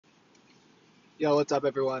Yo, what's up,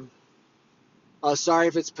 everyone? Sorry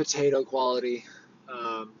if it's potato quality.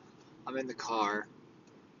 Um, I'm in the car,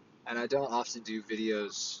 and I don't often do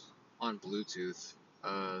videos on Bluetooth,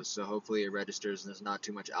 so hopefully it registers and there's not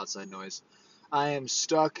too much outside noise. I am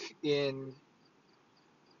stuck in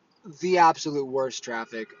the absolute worst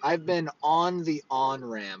traffic. I've been on the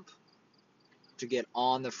on-ramp to get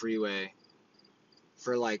on the freeway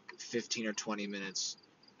for like 15 or 20 minutes,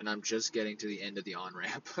 and I'm just getting to the end of the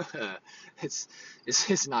on-ramp. it's,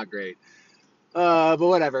 it's not great. But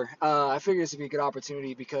whatever. I figure this would be a good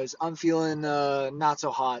opportunity because I'm feeling not so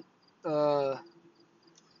hot,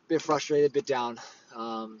 bit frustrated, bit down.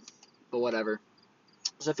 Um, but whatever.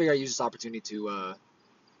 So I figure I use this opportunity to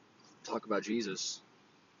talk about Jesus.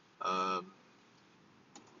 Um,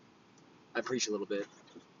 I preach a little bit.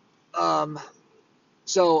 Um,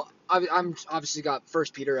 so I'm obviously got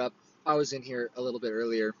First Peter up. I was in here a little bit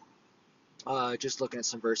earlier, just looking at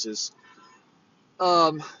some verses.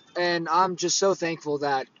 Um, and I'm just so thankful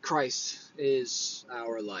that Christ is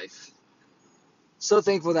our life. So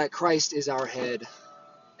thankful that Christ is our head.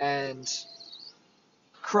 And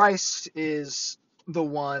Christ is the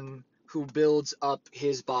one who builds up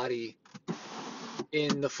his body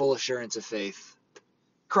in the full assurance of faith.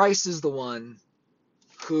 Christ is the one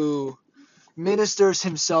who ministers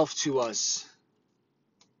himself to us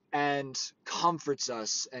and comforts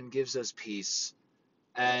us and gives us peace.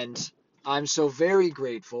 And I'm so very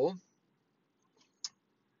grateful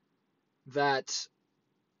that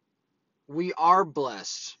we are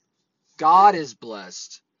blessed. God is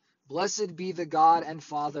blessed. Blessed be the God and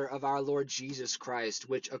Father of our Lord Jesus Christ,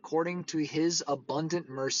 which according to his abundant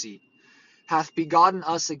mercy hath begotten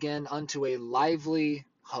us again unto a lively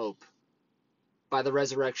hope by the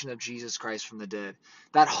resurrection of Jesus Christ from the dead.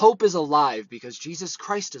 That hope is alive because Jesus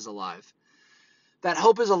Christ is alive. That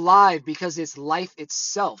hope is alive because it's life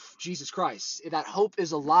itself, Jesus Christ. That hope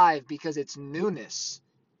is alive because it's newness.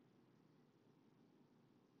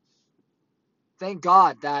 Thank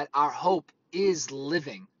God that our hope is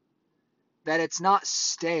living, that it's not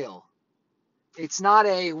stale. It's not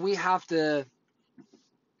we have to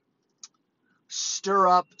stir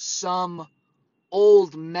up some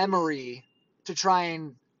old memory to try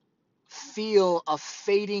and feel a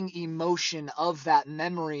fading emotion of that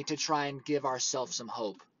memory to try and give ourselves some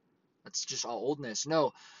hope. That's just all oldness.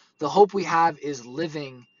 No, the hope we have is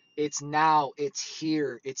living. It's now, it's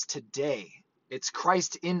here, it's today. It's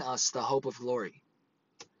Christ in us, the hope of glory.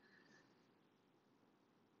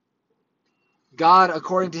 God,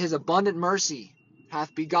 according to his abundant mercy,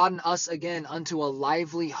 hath begotten us again unto a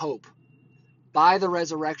lively hope by the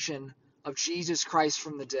resurrection of Jesus Christ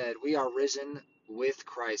from the dead. We are risen with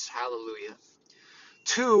Christ. Hallelujah.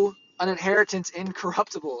 To an inheritance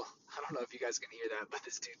incorruptible. I don't know if you guys can hear that, but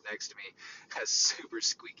this dude next to me has super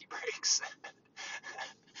squeaky brakes.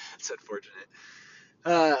 It's unfortunate.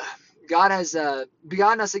 Uh, God has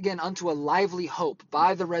begotten us again unto a lively hope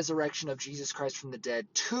by the resurrection of Jesus Christ from the dead.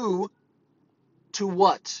 To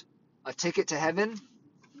what? A ticket to heaven?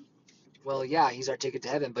 Well, yeah, he's our ticket to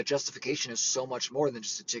heaven, but justification is so much more than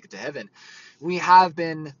just a ticket to heaven. We have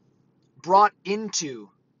been brought into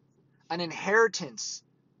an inheritance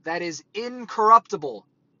that is incorruptible.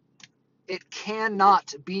 It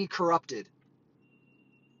cannot be corrupted.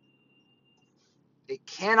 It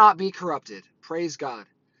cannot be corrupted. Praise God.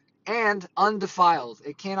 And undefiled.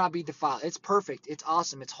 It cannot be defiled. It's perfect. It's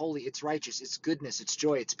awesome. It's holy. It's righteous. It's goodness. It's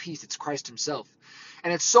joy. It's peace. It's Christ himself.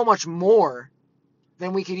 And it's so much more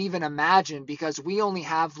than we could even imagine because we only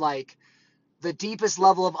have like the deepest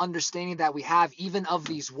level of understanding that we have even of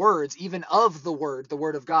these words, even of the word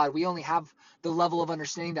of God. We only have the level of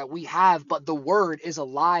understanding that we have, but the word is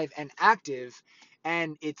alive and active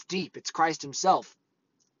and it's deep. It's Christ himself.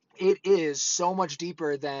 It is so much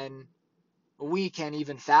deeper than we can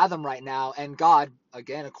even fathom right now. And God,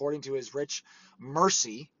 again, according to his rich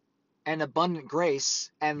mercy and abundant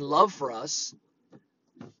grace and love for us,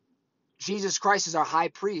 Jesus Christ is our high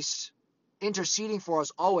priest, interceding for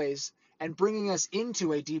us always and bringing us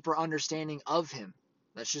into a deeper understanding of him.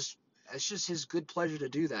 That's just his good pleasure to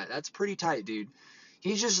do that. That's pretty tight, dude.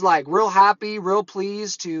 He's just like real happy, real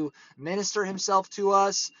pleased to minister himself to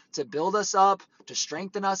us, to build us up, to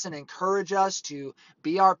strengthen us and encourage us, to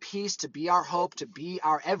be our peace, to be our hope, to be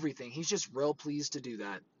our everything. He's just real pleased to do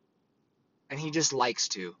that. And he just likes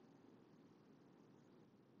to.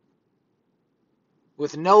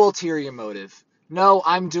 With no ulterior motive. No,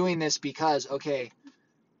 I'm doing this because, okay,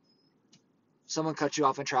 someone cut you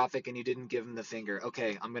off in traffic and you didn't give them the finger.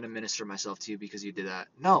 Okay, I'm going to minister myself to you because you did that.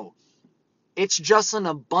 No. It's just an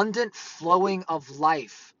abundant flowing of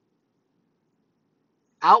life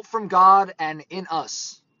out from God and in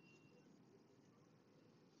us.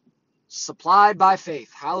 Supplied by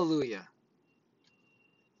faith. Hallelujah.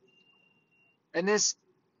 And this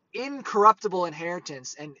incorruptible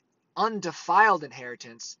inheritance and undefiled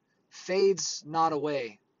inheritance fades not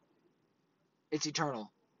away. It's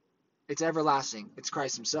eternal. It's everlasting. It's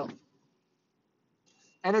Christ himself.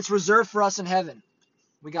 And it's reserved for us in heaven.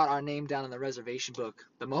 We got our name down in the reservation book.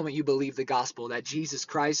 The moment you believe the gospel that Jesus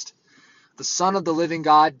Christ, the Son of the living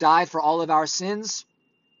God, died for all of our sins,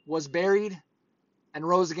 was buried, and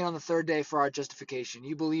rose again on the third day for our justification.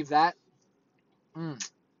 You believe that?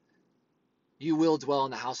 You will dwell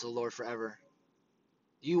in the house of the Lord forever.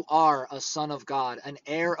 You are a son of God, an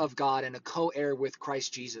heir of God, and a co-heir with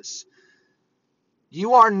Christ Jesus.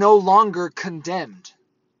 You are no longer condemned.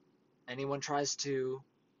 Anyone tries to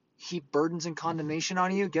heap burdens and condemnation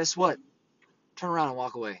on you, guess what? Turn around and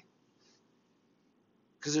walk away.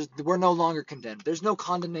 Because we're no longer condemned. There's no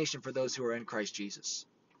condemnation for those who are in Christ Jesus.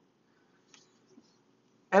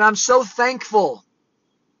 And I'm so thankful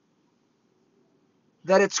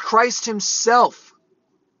that it's Christ himself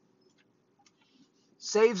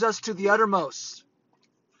saves us to the uttermost.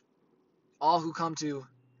 All who come to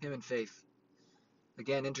him in faith.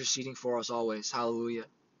 Again, interceding for us always. Hallelujah.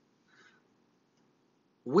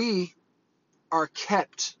 We are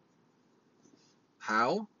kept.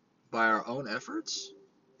 How? By our own efforts?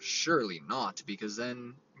 Surely not, because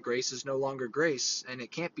then grace is no longer grace, and it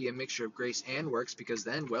can't be a mixture of grace and works, because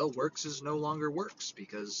then, well, works is no longer works,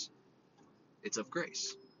 because it's of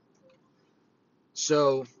grace.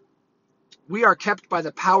 So, we are kept by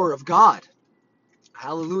the power of God.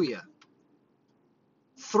 Hallelujah.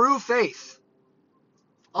 Through faith,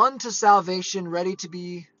 unto salvation, ready to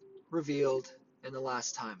be revealed in the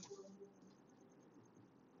last time.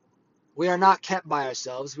 We are not kept by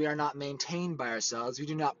ourselves. We are not maintained by ourselves. We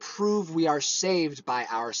do not prove we are saved by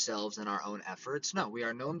ourselves and our own efforts. No, we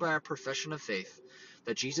are known by our profession of faith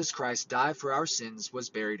that Jesus Christ died for our sins, was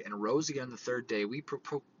buried, and rose again the third day. We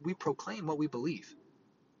proclaim what we believe.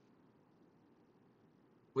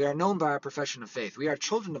 We are known by our profession of faith. We are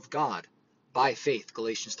children of God by faith,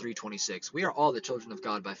 Galatians 3:26. We are all the children of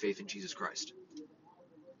God by faith in Jesus Christ.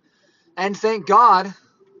 And thank God,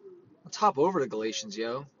 let's hop over to Galatians,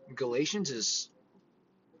 yo. Galatians is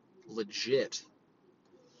legit.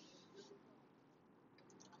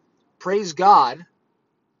 Praise God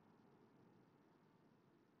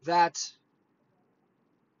that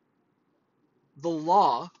the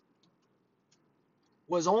law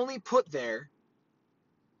was only put there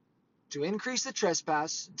to increase the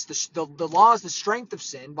trespass. It's the law is the strength of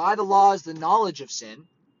sin. By the law is the knowledge of sin.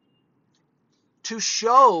 To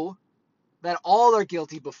show that all are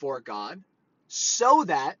guilty before God, so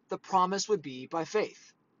that the promise would be by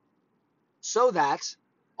faith. So that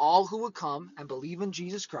all who would come and believe in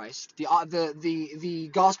Jesus Christ, the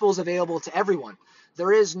gospel is available to everyone.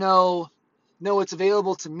 There is no, it's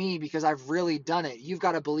available to me because I've really done it. You've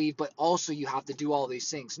got to believe, but also you have to do all these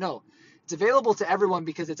things. No, it's available to everyone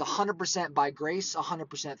because it's 100% by grace,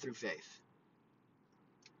 100% through faith.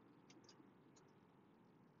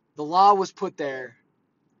 The law was put there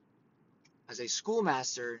as a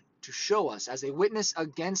schoolmaster to show us, as a witness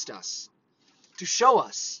against us, to show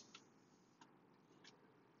us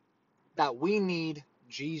that we need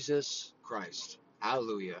Jesus Christ.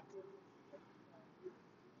 Hallelujah.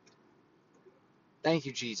 Thank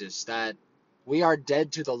you, Jesus, that we are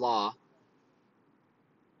dead to the law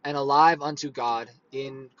and alive unto God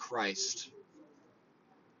in Christ.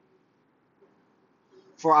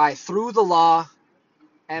 For I, through the law,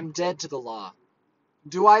 am dead to the law.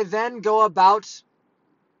 Do I then go about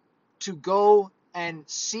to go and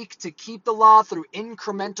seek to keep the law through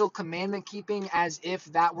incremental commandment keeping as if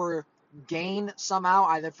that were gain somehow,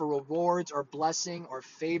 either for rewards or blessing or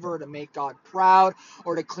favor to make God proud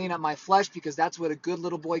or to clean up my flesh because that's what a good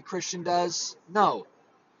little boy Christian does? No.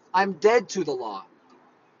 I'm dead to the law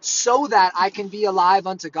so that I can be alive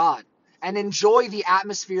unto God and enjoy the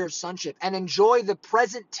atmosphere of sonship and enjoy the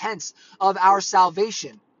present tense of our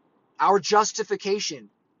salvation. Our justification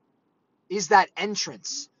is that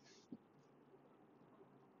entrance.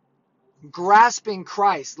 Grasping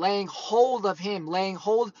Christ, laying hold of him, laying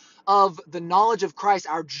hold of the knowledge of Christ,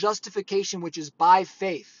 our justification, which is by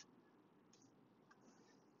faith.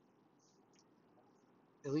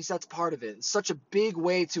 At least that's part of it. It's such a big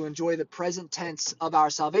way to enjoy the present tense of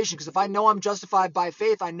our salvation. Because if I know I'm justified by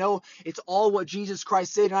faith, I know it's all what Jesus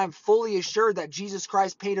Christ did, and I'm fully assured that Jesus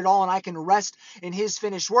Christ paid it all, and I can rest in his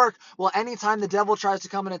finished work. Well, anytime the devil tries to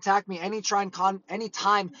come and attack me, anytime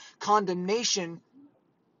condemnation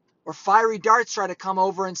or fiery darts try to come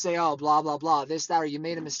over and say, oh, blah, blah, blah, this, that, or you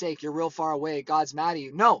made a mistake, you're real far away, God's mad at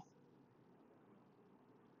you. No.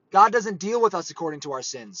 God doesn't deal with us according to our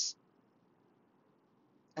sins.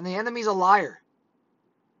 And the enemy's a liar.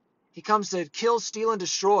 He comes to kill, steal, and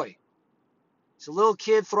destroy. He's a little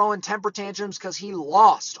kid throwing temper tantrums because he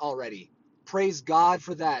lost already. Praise God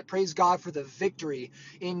for that. Praise God for the victory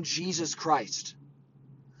in Jesus Christ.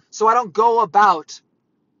 So I don't go about,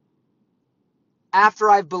 after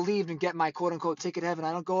I've believed and get my quote-unquote ticket to heaven,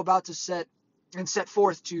 I don't go about to set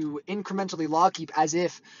forth to incrementally law keep as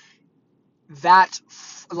if that,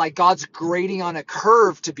 like, God's grading on a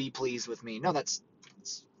curve to be pleased with me. No, it's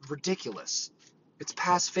ridiculous. It's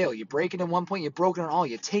pass fail. You break it in one point, you broke it on all.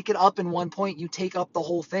 You take it up in one point, you take up the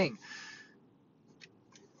whole thing.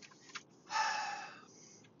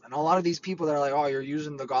 And a lot of these people that are like, oh, you're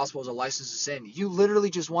using the gospel as a license to sin. You literally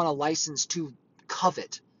just want a license to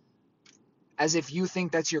covet, as if you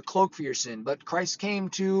think that's your cloak for your sin. But Christ came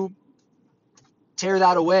to tear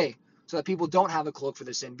that away so that people don't have a cloak for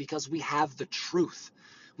their sin, because we have the truth.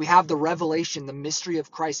 We have the revelation, the mystery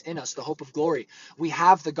of Christ in us, the hope of glory. We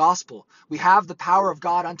have the gospel. We have the power of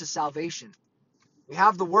God unto salvation. We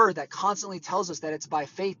have the word that constantly tells us that it's by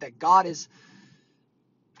faith that God is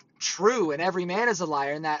true and every man is a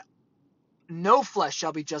liar, and that no flesh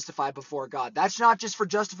shall be justified before God. That's not just for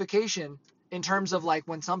justification in terms of like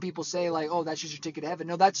when some people say like, oh, that's just your ticket to heaven.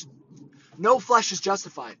 No, that's no flesh is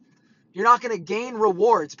justified. You're not going to gain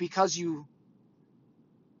rewards because you're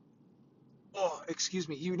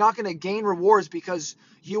not going to gain rewards because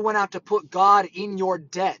you went out to put God in your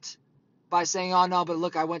debt by saying, oh no, but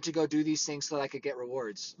look, I went to go do these things so that I could get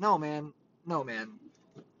rewards. No, man.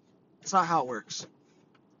 That's not how it works.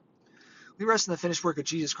 We rest in the finished work of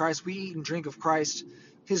Jesus Christ. We eat and drink of Christ.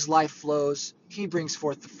 His life flows. He brings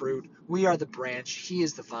forth the fruit. We are the branch. He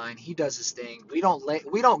is the vine. He does his thing. We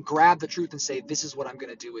don't grab the truth and say, this is what I'm going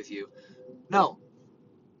to do with you. No.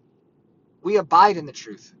 We abide in the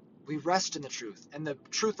truth. We rest in the truth. And the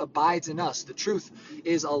truth abides in us. The truth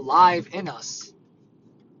is alive in us.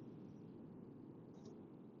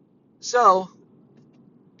 So,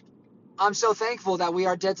 I'm so thankful that we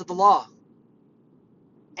are dead to the law.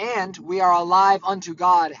 And we are alive unto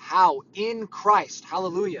God. How? In Christ.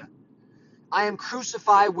 Hallelujah. I am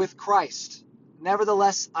crucified with Christ.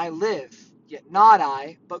 Nevertheless, I live. Yet not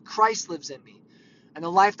I, but Christ lives in me. And the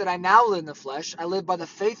life that I now live in the flesh, I live by the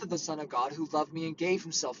faith of the Son of God who loved me and gave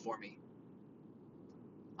himself for me.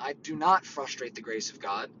 I do not frustrate the grace of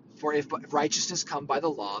God, for if righteousness come by the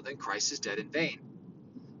law, then Christ is dead in vain.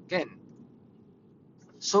 Again,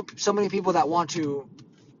 so many people that want to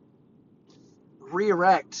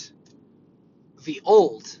re-erect the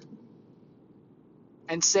old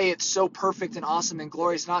and say it's so perfect and awesome and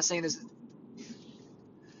glorious. Not saying this.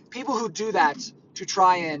 People who do that to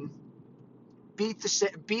try and beat the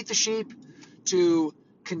sheep, to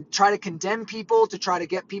try to condemn people, to try to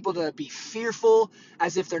get people to be fearful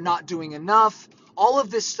as if they're not doing enough. All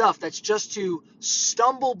of this stuff that's just to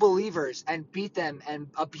stumble believers and beat them and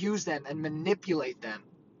abuse them and manipulate them,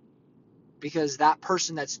 because that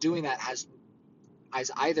person that's doing that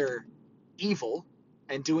is either evil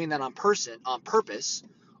and doing that on purpose,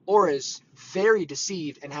 or is very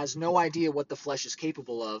deceived and has no idea what the flesh is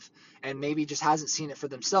capable of, and maybe just hasn't seen it for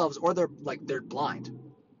themselves, or they're blind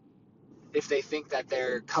if they think that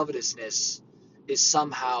their covetousness is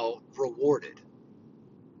somehow rewarded.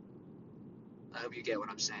 I hope you get what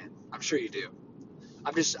I'm saying. I'm sure you do.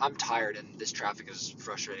 I'm tired and this traffic is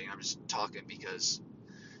frustrating. I'm just talking because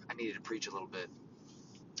I needed to preach a little bit.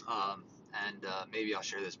 Maybe I'll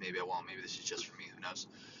share this, maybe I won't. Maybe this is just for me, who knows.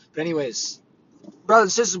 But anyways, brothers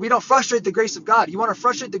and sisters, we don't frustrate the grace of God. You want to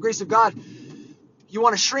frustrate the grace of God, you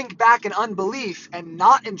want to shrink back in unbelief and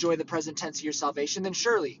not enjoy the present tense of your salvation, then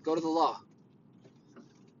surely go to the law.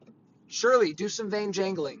 Surely do some vain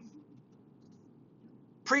jangling.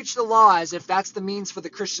 Preach the law as if that's the means for the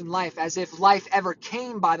Christian life, as if life ever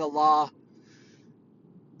came by the law,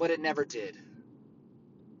 but it never did.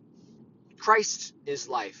 Christ is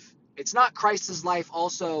life. It's not Christ's life,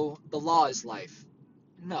 also the law is life.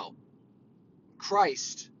 No.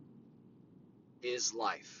 Christ is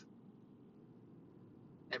life.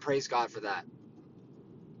 And praise God for that.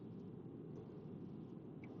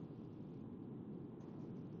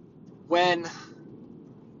 When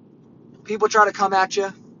people try to come at you,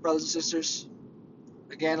 brothers and sisters,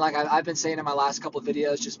 again, like I've been saying in my last couple of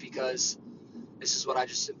videos, just because this is what I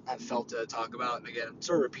just have felt to talk about. And again, I'm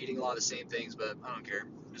sort of repeating a lot of the same things, but I don't care.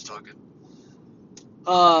 I'm just talking.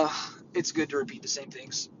 It's good to repeat the same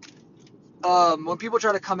things. When people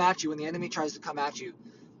try to come at you, when the enemy tries to come at you,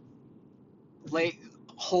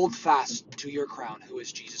 hold fast to your crown, who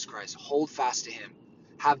is Jesus Christ. Hold fast to him.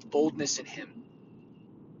 Have boldness in him.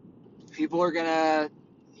 People are gonna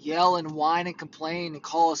yell and whine and complain and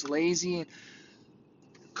call us lazy and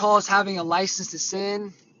call us having a license to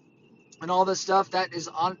sin. and all this stuff,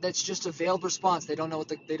 that's just a veiled response. They don't know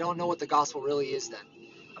what the gospel really is then.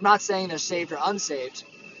 I'm not saying they're saved or unsaved,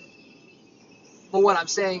 but what I'm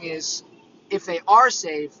saying is if they are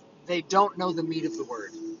saved, they don't know the meat of the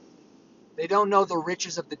word. They don't know the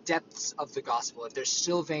riches of the depths of the gospel if they're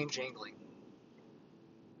still vain jangling.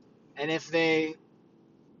 And if they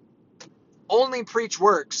only preach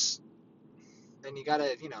works, then you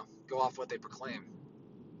gotta, go off what they proclaim.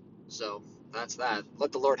 So that's that.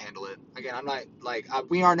 Let the Lord handle it. Again, I'm not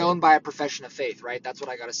we are known by a profession of faith, right? That's what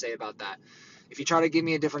I gotta say about that. If you try to give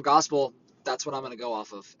me a different gospel, that's what I'm gonna go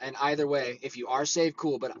off of. And either way, if you are saved,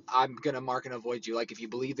 cool. But I'm gonna mark and avoid you. Like if you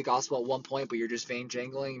believe the gospel at one point, but you're just vain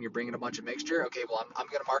jangling and you're bringing a bunch of mixture, okay, well I'm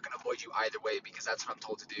gonna mark and avoid you either way because that's what I'm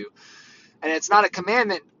told to do. And it's not a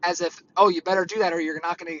commandment as if, oh, you better do that or you're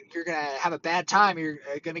gonna have a bad time. You're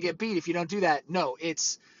gonna get beat if you don't do that. No,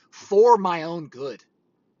 it's for my own good.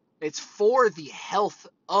 It's for the health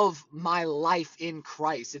of my life in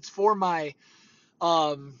Christ.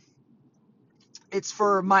 Um it's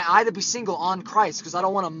for my eye to be single on Christ because I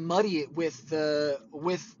don't want to muddy it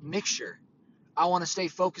with mixture. I want to stay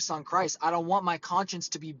focused on Christ. I don't want my conscience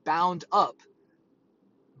to be bound up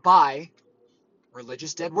by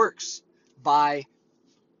religious dead works, by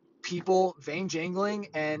people vain jangling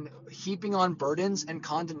and heaping on burdens and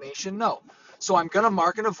condemnation. No. So I'm going to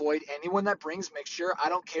mark and avoid anyone that brings mixture. I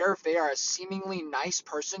don't care if they are a seemingly nice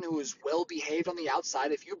person who is well behaved on the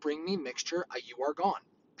outside. If you bring me mixture, you are gone.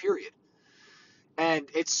 Period. And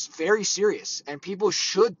it's very serious, and people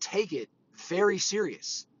should take it very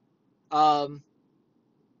serious. It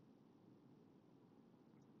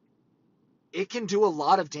can do a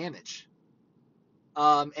lot of damage.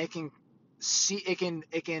 It can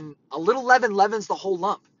a little leaven leavens the whole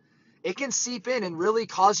lump. It can seep in and really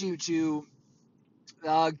cause you to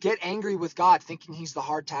get angry with God, thinking He's the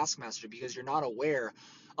hard taskmaster because you're not aware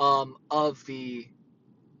of the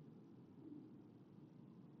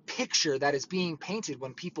picture that is being painted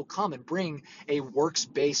when people come and bring a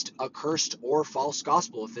works-based, accursed, or false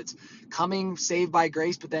gospel. If it's coming saved by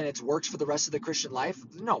grace, but then it's works for the rest of the Christian life,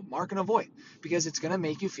 no, mark and avoid, because it's going to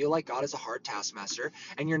make you feel like God is a hard taskmaster,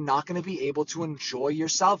 and you're not going to be able to enjoy your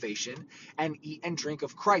salvation and eat and drink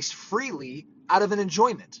of Christ freely out of an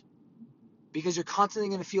enjoyment. Because you're constantly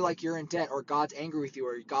going to feel like you're in debt, or God's angry with you,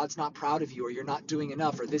 or God's not proud of you, or you're not doing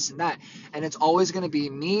enough, or this and that. And it's always going to be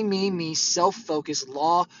me, self-focused,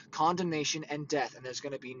 law, condemnation, and death. And there's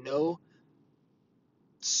going to be no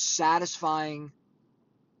satisfying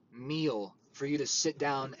meal for you to sit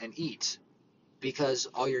down and eat because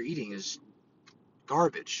all you're eating is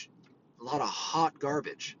garbage. A lot of hot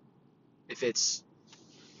garbage. If it's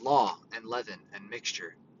law and leaven and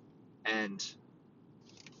mixture and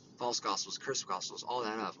false gospels, cursed gospels, all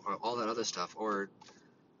that up, or all that other stuff, or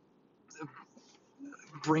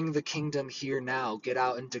bring the kingdom here now, get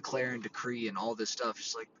out and declare and decree and all this stuff.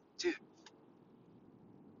 Just like, dude,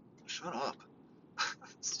 shut up.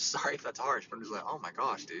 Sorry if that's harsh, but I'm just like, oh my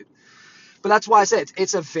gosh, dude. But that's why I said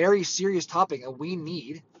it's a very serious topic, and we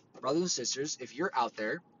need, brothers and sisters, if you're out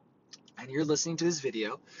there and you're listening to this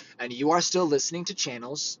video and you are still listening to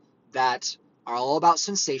channels that are all about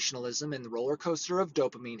sensationalism and the roller coaster of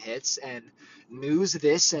dopamine hits and news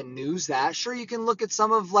this and news that. Sure, you can look at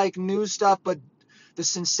some of like news stuff, but the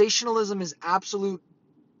sensationalism is absolute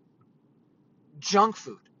junk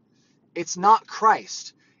food. It's not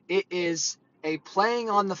Christ. It is a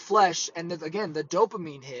playing on the flesh, and again, the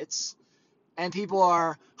dopamine hits, and people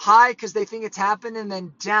are high because they think it's happened, and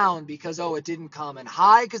then down because, oh, it didn't come, and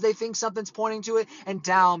high because they think something's pointing to it, and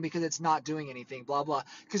down because it's not doing anything, blah, blah.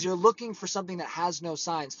 Because you're looking for something that has no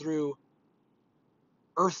signs through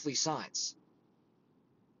earthly signs.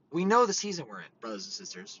 We know the season we're in, brothers and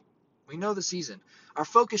sisters. We know the season. Our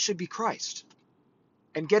focus should be Christ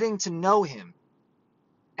and getting to know Him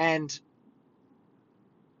and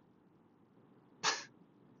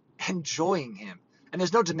enjoying Him. And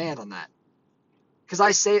there's no demand on that. Because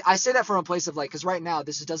I say that from a place of like, because right now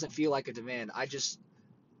this doesn't feel like a demand. I'm just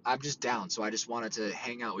down, so I just wanted to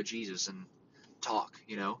hang out with Jesus and talk,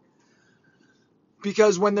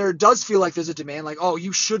 Because when there does feel like there's a demand, like, oh,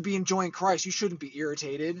 you should be enjoying Christ, you shouldn't be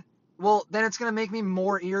irritated. Well, then it's gonna make me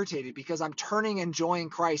more irritated because I'm turning enjoying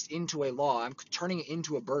Christ into a law. I'm turning it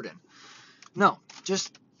into a burden. No,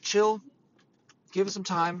 just chill, give it some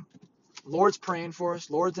time. Lord's praying for us.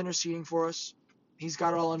 Lord's interceding for us. He's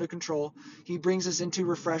got it all under control. He brings us into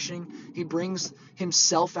refreshing. He brings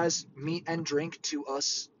Himself as meat and drink to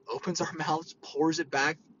us, opens our mouths, pours it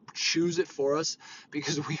back, chews it for us,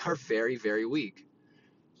 because we are very, very weak.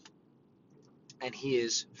 And He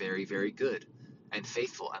is very, very good and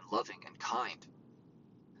faithful and loving and kind.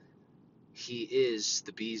 He is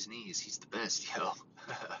the bee's knees. He's the best, yo.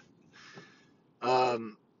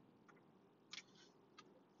 um,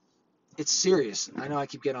 it's serious. I know I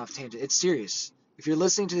keep getting off tangent. It's serious. If you're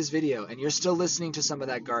listening to this video and you're still listening to some of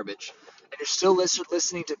that garbage, and you're still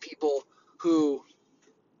listening to people who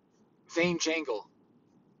vain jangle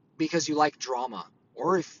because you like drama,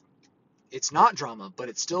 or if it's not drama, but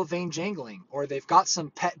it's still vain jangling, or they've got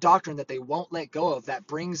some pet doctrine that they won't let go of that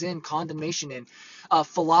brings in condemnation and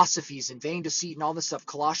philosophies and vain deceit and all this stuff,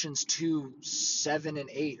 Colossians 2, 7 and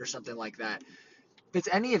 8 or something like that. If it's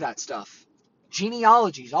any of that stuff,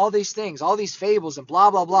 genealogies, all these things, all these fables and blah,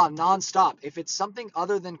 blah, blah, nonstop. If it's something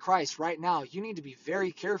other than Christ right now, you need to be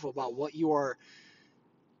very careful about what you are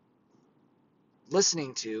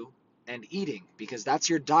listening to and eating, because that's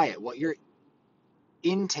your diet. What you're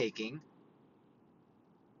intaking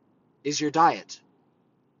is your diet.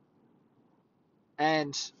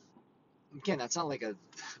 And again, that's not like a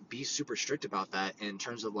be super strict about that in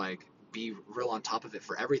terms of like be real on top of it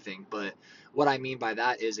for everything. But what I mean by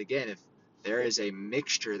that is, again, if there is a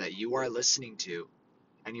mixture that you are listening to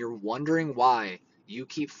and you're wondering why you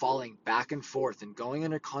keep falling back and forth and going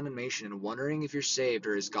under condemnation and wondering if you're saved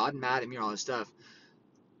or is God mad at me or all this stuff,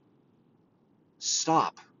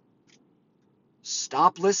 stop.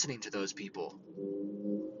 Stop listening to those people.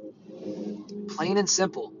 Plain and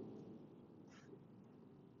simple.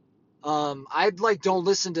 I don't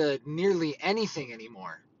listen to nearly anything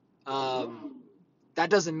anymore. That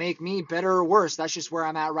doesn't make me better or worse. That's just where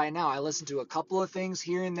I'm at right now. I listen to a couple of things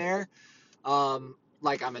here and there.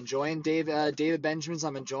 Like I'm enjoying David Benjamin's.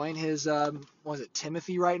 I'm enjoying his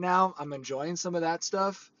Timothy right now. I'm enjoying some of that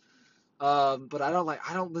stuff. But I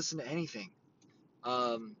don't listen to anything.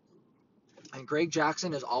 And Greg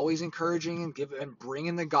Jackson is always encouraging and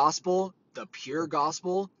bringing the gospel, the pure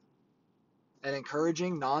gospel, and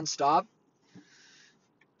encouraging nonstop.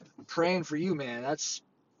 Praying for you, man. That's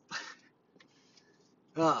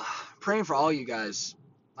praying for all you guys.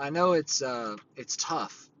 I know it's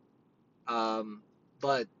tough,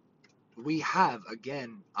 but we have,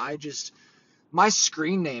 again, my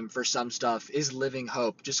screen name for some stuff is Living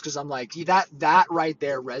Hope, just because I'm like, that right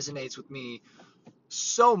there resonates with me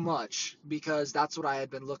so much, because that's what I had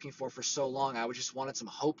been looking for so long. I just wanted some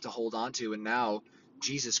hope to hold on to, and now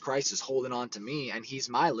Jesus Christ is holding on to me, and he's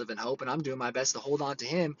my living hope, and I'm doing my best to hold on to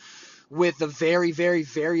him with the very, very,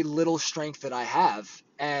 very little strength that I have.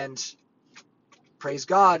 And praise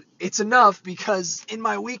God, it's enough, because in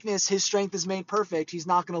my weakness, his strength is made perfect. He's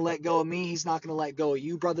not going to let go of me. He's not going to let go of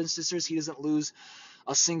you, brothers and sisters. He doesn't lose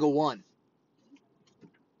a single one.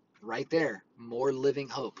 Right there, more living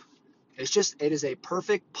hope. It is a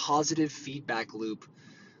perfect positive feedback loop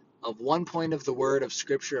of one point of the word of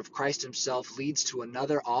scripture of Christ himself leads to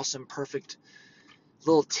another awesome, perfect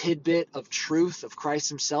little tidbit of truth of Christ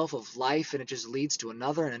himself, of life, and it just leads to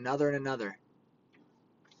another and another and another.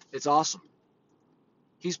 It's awesome.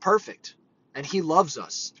 He's perfect, and he loves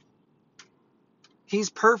us.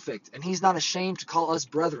 He's perfect, and he's not ashamed to call us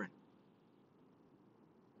brethren.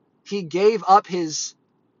 He gave up his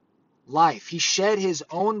life. He shed his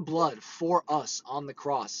own blood for us on the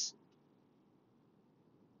cross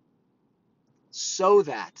so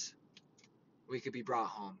that we could be brought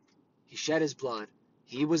home. He shed his blood.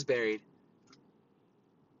 He was buried.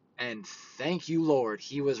 And thank you, Lord,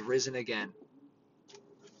 he was risen again.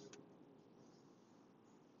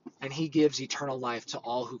 And he gives eternal life to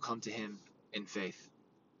all who come to him in faith.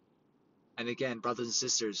 And again, brothers and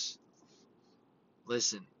sisters,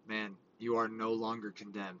 listen, man, you are no longer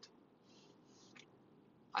condemned.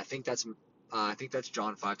 I think that's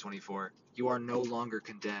John 5:24. You are no longer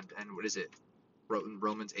condemned. And what is it? Wrote in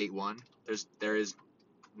Romans 8:1. There is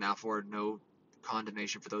now for no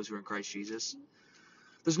condemnation for those who are in Christ Jesus.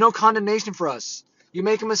 There's no condemnation for us. You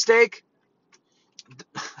make a mistake,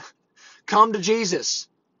 come to Jesus.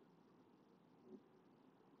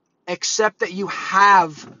 Accept that you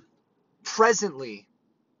have presently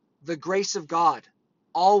the grace of God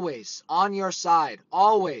always on your side.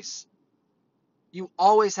 Always. You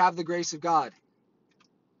always have the grace of God.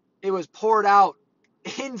 It was poured out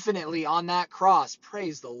infinitely on that cross.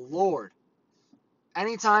 Praise the Lord.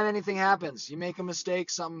 Anytime anything happens, you make a mistake,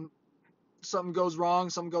 something goes wrong,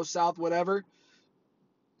 something goes south, whatever.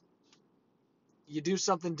 You do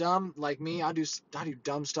something dumb, like me, I do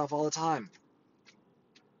dumb stuff all the time.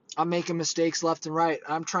 I'm making mistakes left and right.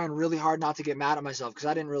 I'm trying really hard not to get mad at myself, because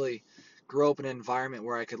I didn't really grow up in an environment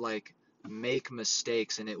where I could make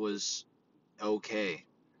mistakes and it was okay.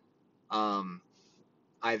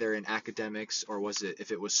 Either in academics, or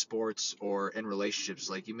if it was sports or in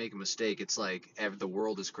relationships, you make a mistake, it's like the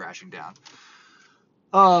world is crashing down.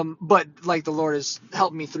 But the Lord has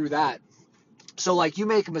helped me through that. So like you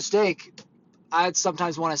make a mistake, I'd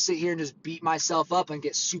sometimes want to sit here and just beat myself up and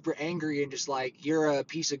get super angry and just like, you're a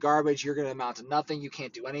piece of garbage, you're going to amount to nothing, you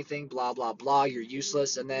can't do anything, blah, blah, blah, you're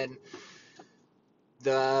useless. And then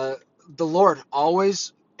the the Lord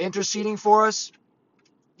always interceding for us.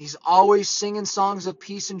 He's always singing songs of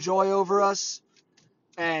peace and joy over us.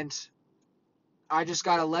 And I just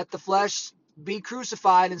got to let the flesh be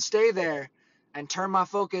crucified and stay there and turn my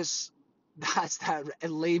focus. That's that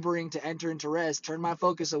laboring to enter into rest. Turn my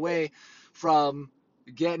focus away from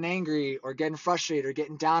getting angry or getting frustrated or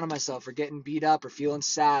getting down on myself or getting beat up or feeling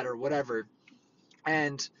sad or whatever.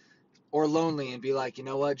 And or lonely and be like, you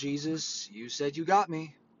know what, Jesus, you said you got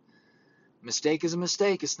me. Mistake is a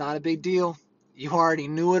mistake. It's not a big deal. You already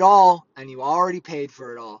knew it all and you already paid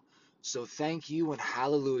for it all. So thank you and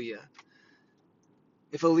hallelujah.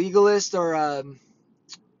 If a legalist or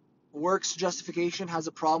works justification has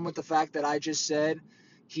a problem with the fact that I just said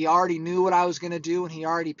he already knew what I was going to do and he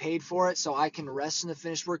already paid for it, so I can rest in the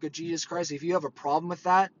finished work of Jesus Christ, if you have a problem with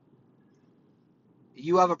that,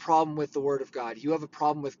 you have a problem with the Word of God. You have a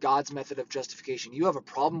problem with God's method of justification. You have a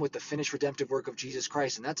problem with the finished redemptive work of Jesus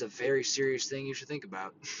Christ, and that's a very serious thing you should think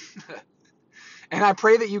about. And I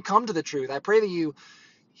pray that you come to the truth. I pray that you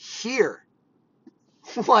hear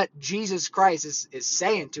what Jesus Christ is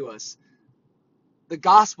saying to us. The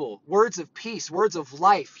gospel, words of peace, words of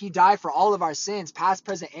life. He died for all of our sins, past,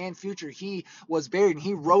 present, and future. He was buried and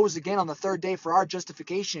he rose again on the third day for our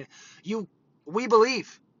justification. We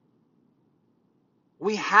believe.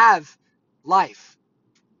 We have life.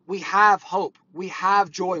 We have hope. We have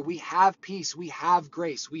joy. We have peace. We have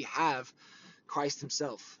grace. We have Christ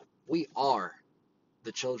himself. We are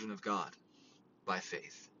the children of God by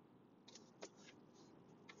faith.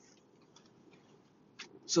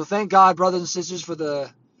 So thank God, brothers and sisters, for the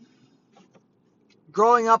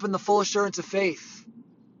growing up in the full assurance of faith.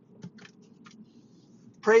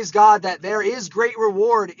 Praise God that there is great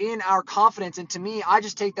reward in our confidence. And to me, I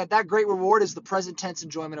just take that great reward is the present tense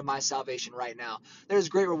enjoyment of my salvation right now. There's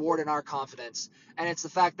great reward in our confidence. And it's the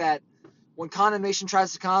fact that when condemnation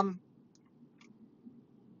tries to come,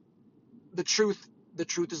 the truth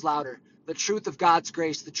is louder. The truth of God's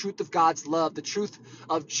grace, the truth of God's love, the truth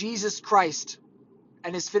of Jesus Christ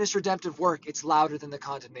and his finished redemptive work, it's louder than the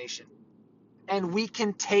condemnation. And we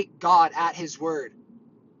can take God at his word.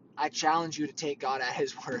 I challenge you to take God at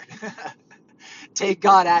his word. Take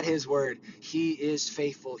God at his word. He is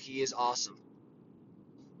faithful. He is awesome.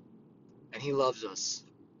 And he loves us.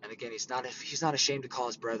 And again, he's not ashamed to call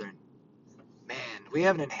us brethren. Man, we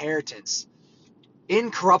have an inheritance.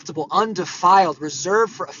 Incorruptible, undefiled,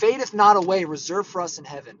 reserved for, fadeth not away, reserved for us in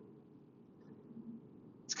heaven.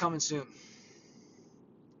 It's coming soon.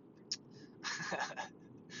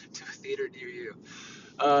 To a theater near you.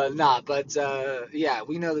 Yeah,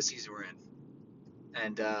 we know the season we're in.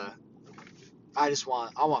 And I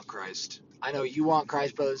want Christ. I know you want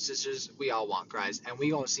Christ, brothers and sisters. We all want Christ. And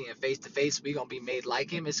we going to see him face to face. We going to be made like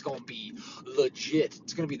him. It's going to be legit.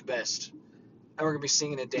 It's going to be the best. And we're going to be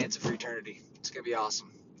singing and dancing for eternity. It's going to be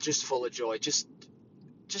awesome. Just full of joy. Just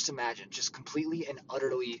imagine. Just completely and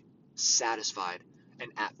utterly satisfied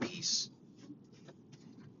and at peace.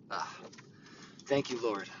 Ah, thank you,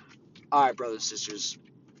 Lord. All right, brothers and sisters.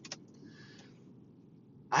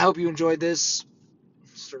 I hope you enjoyed this.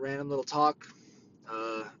 Just a random little talk.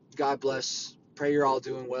 God bless. Pray you're all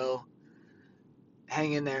doing well.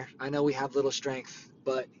 Hang in there. I know we have little strength,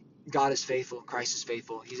 but God is faithful. Christ is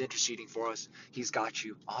faithful. He's interceding for us. He's got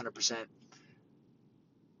you 100%.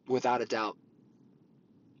 Without a doubt.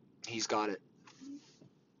 He's got it.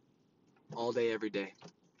 All day, every day.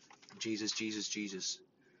 Jesus, Jesus, Jesus.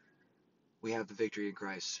 We have the victory in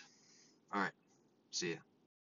Christ. All right. See ya.